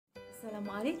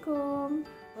Assalamualaikum,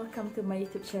 welcome to my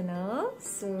YouTube channel.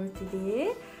 So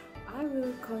today I will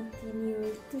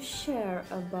continue to share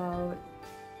about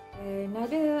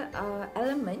another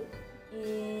element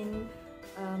in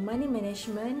money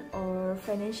management or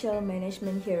financial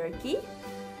management hierarchy,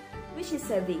 which is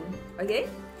saving. Okay,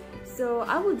 so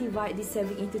I will divide this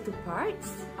saving into two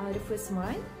parts. The first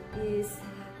one is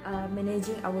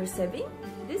managing our saving.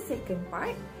 The second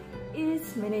part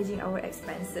is managing our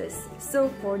expenses.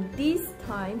 So for this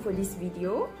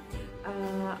video,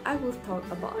 I will talk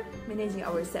about managing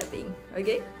our saving.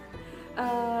 Okay,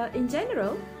 in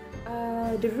general,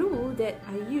 the rule that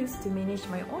I use to manage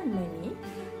my own money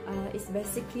is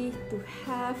basically to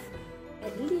have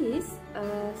at least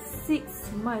 6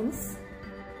 months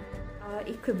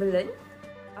equivalent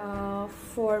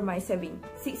for my saving.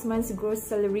 6 months gross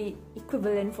salary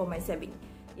equivalent for my saving.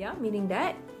 Yeah, meaning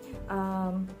that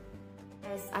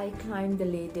as I climb the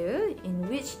ladder, in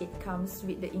which it comes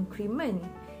with the increment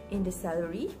in the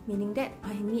salary, meaning that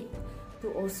I need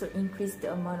to also increase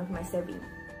the amount of my saving.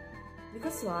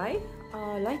 Because why?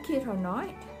 Like it or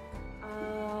not,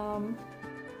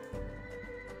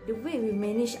 the way we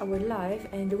manage our life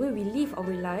and the way we live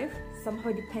our life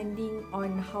somehow depending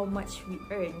on how much we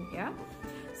earn. Yeah,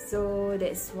 so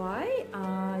that's why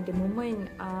the moment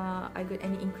I got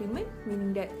any increment,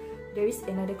 meaning that there is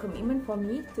another commitment for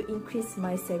me to increase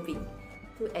my saving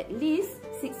to at least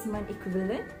 6 month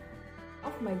equivalent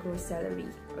of my gross salary.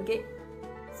 Okay,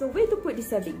 so where to put the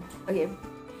saving? Okay,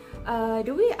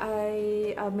 the way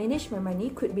I manage my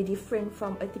money could be different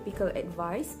from a typical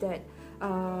advice that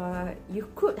you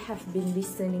could have been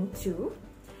listening to,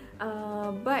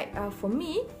 but for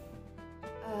me,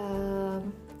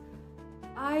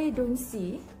 I don't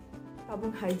see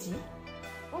tabung haji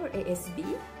or ASB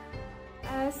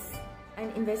as an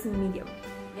investment medium.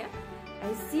 Yeah,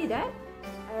 I see that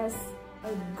as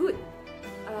a good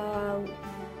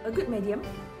medium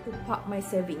to park my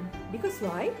saving. Because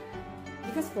why?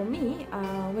 Because for me,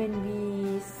 when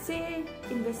we say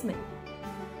investment,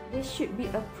 there should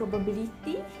be a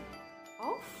probability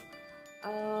of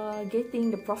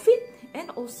getting the profit, and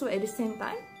also at the same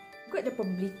time got the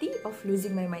probability of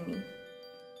losing my money.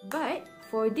 But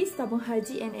for this tabung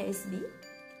haji and ASB,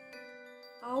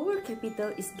 our capital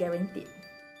is guaranteed,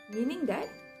 meaning that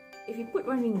if we put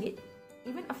 1 ringgit,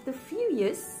 even after few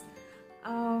years,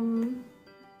 our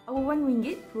 1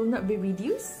 ringgit will not be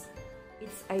reduced.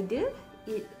 It's either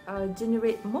it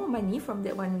generate more money from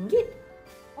that 1 ringgit,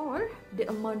 or the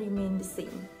amount remain the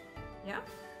same. Yeah,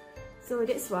 so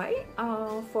that's why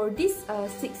for this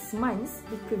 6 months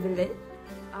equivalent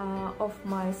of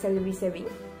my salary saving,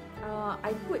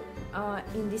 I put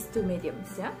in these two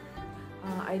mediums. Yeah,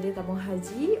 either tabung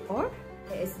haji or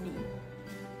ASB.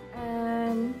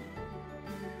 And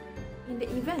in the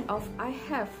event of I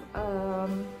have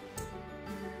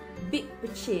big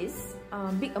purchase,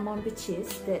 big amount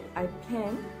purchase that I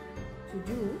plan to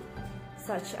do,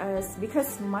 such as,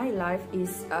 because my life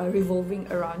is revolving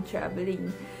around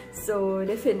traveling, so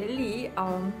definitely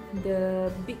the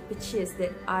big purchase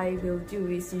that I will do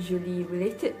is usually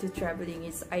related to traveling.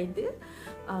 It's either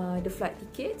the flight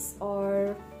tickets,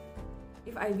 or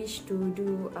if I wish to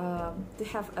do to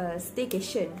have a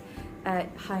staycation at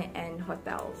high-end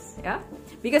hotels. Yeah,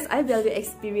 because I value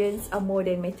experience more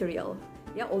than material.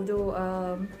 Yeah, although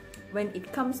when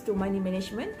it comes to money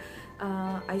management,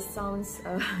 I sound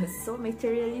so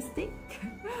materialistic,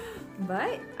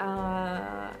 but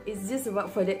it's just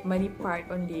about for that money part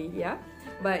only. Yeah,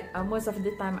 but most of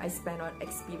the time I spend on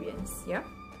experience. Yeah,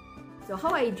 so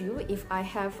how I do if I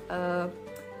have a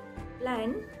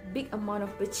plan big amount of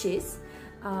purchase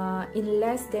in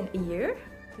less than a year,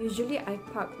 usually I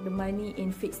park the money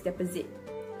in fixed deposit.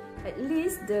 At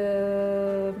least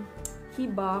the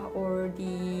hibah or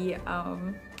the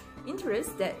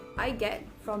interest that I get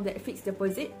from that fixed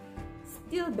deposit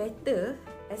still better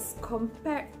as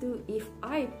compared to if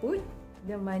I put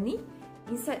the money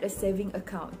inside a saving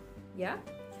account. Yeah,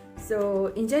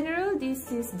 so in general, this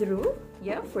is the rule.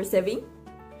 Yeah, for saving,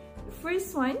 the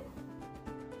first one,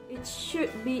 it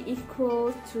should be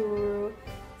equal to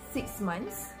 6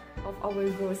 months of our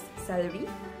gross salary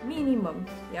minimum.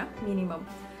 Yeah, minimum.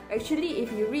 Actually,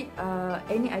 if you read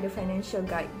any other financial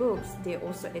guidebooks, they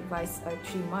also advise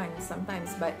 3 months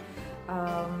sometimes. But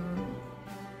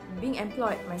being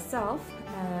employed myself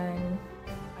and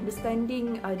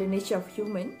understanding the nature of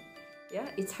human,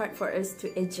 yeah, it's hard for us to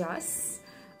adjust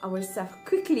ourselves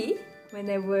quickly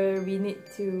whenever we need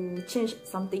to change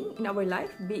something in our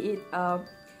life, be it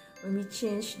when we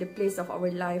change the place of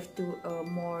our life to a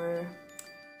more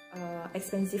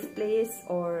expensive place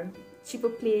or cheaper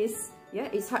place. Yeah,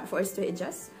 it's hard for us to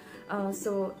adjust.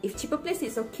 So if cheaper place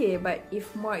is okay, but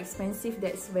if more expensive,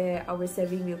 that's where our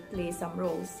saving will play some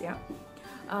roles. Yeah.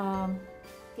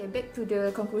 Okay, back to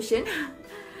the conclusion.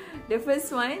 The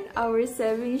first one, our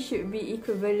saving should be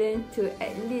equivalent to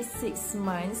at least 6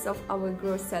 months of our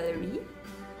gross salary.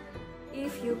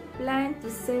 If you plan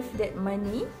to save that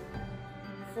money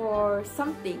for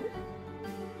something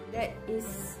that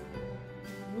is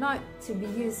not to be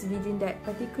used within that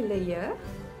particular year,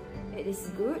 it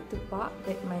is good to park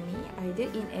that money either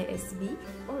in ASB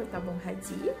or tabung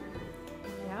haji.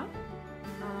 Yeah.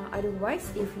 Otherwise,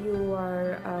 if you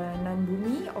are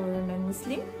non-Bumi or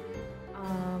non-Muslim,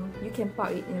 you can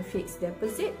park it in a fixed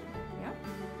deposit. Yeah.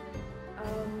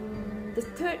 The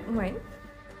third one,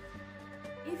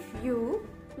 if you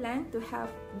plan to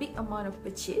have big amount of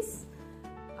purchase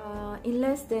in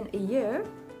less than a year,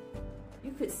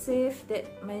 you could save that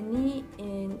money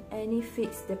in any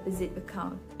fixed deposit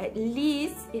account. At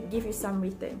least it gives you some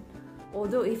return.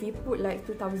 Although if you put like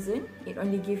 2,000, it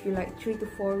only gives you like 3 to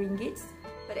 4 ringgits.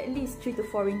 But at least 3 to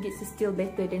 4 ringgits is still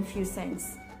better than few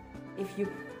cents if you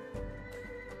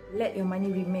let your money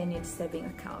remain in the saving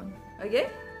account. Okay?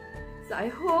 So I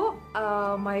hope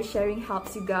my sharing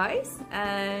helps you guys,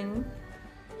 and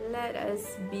let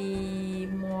us be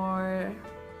more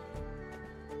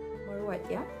what,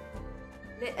 yeah?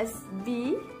 Let us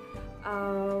be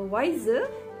wiser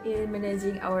in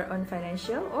managing our own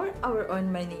financial or our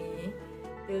own money.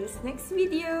 Till this next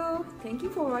video. Thank you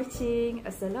for watching.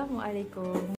 Assalamualaikum.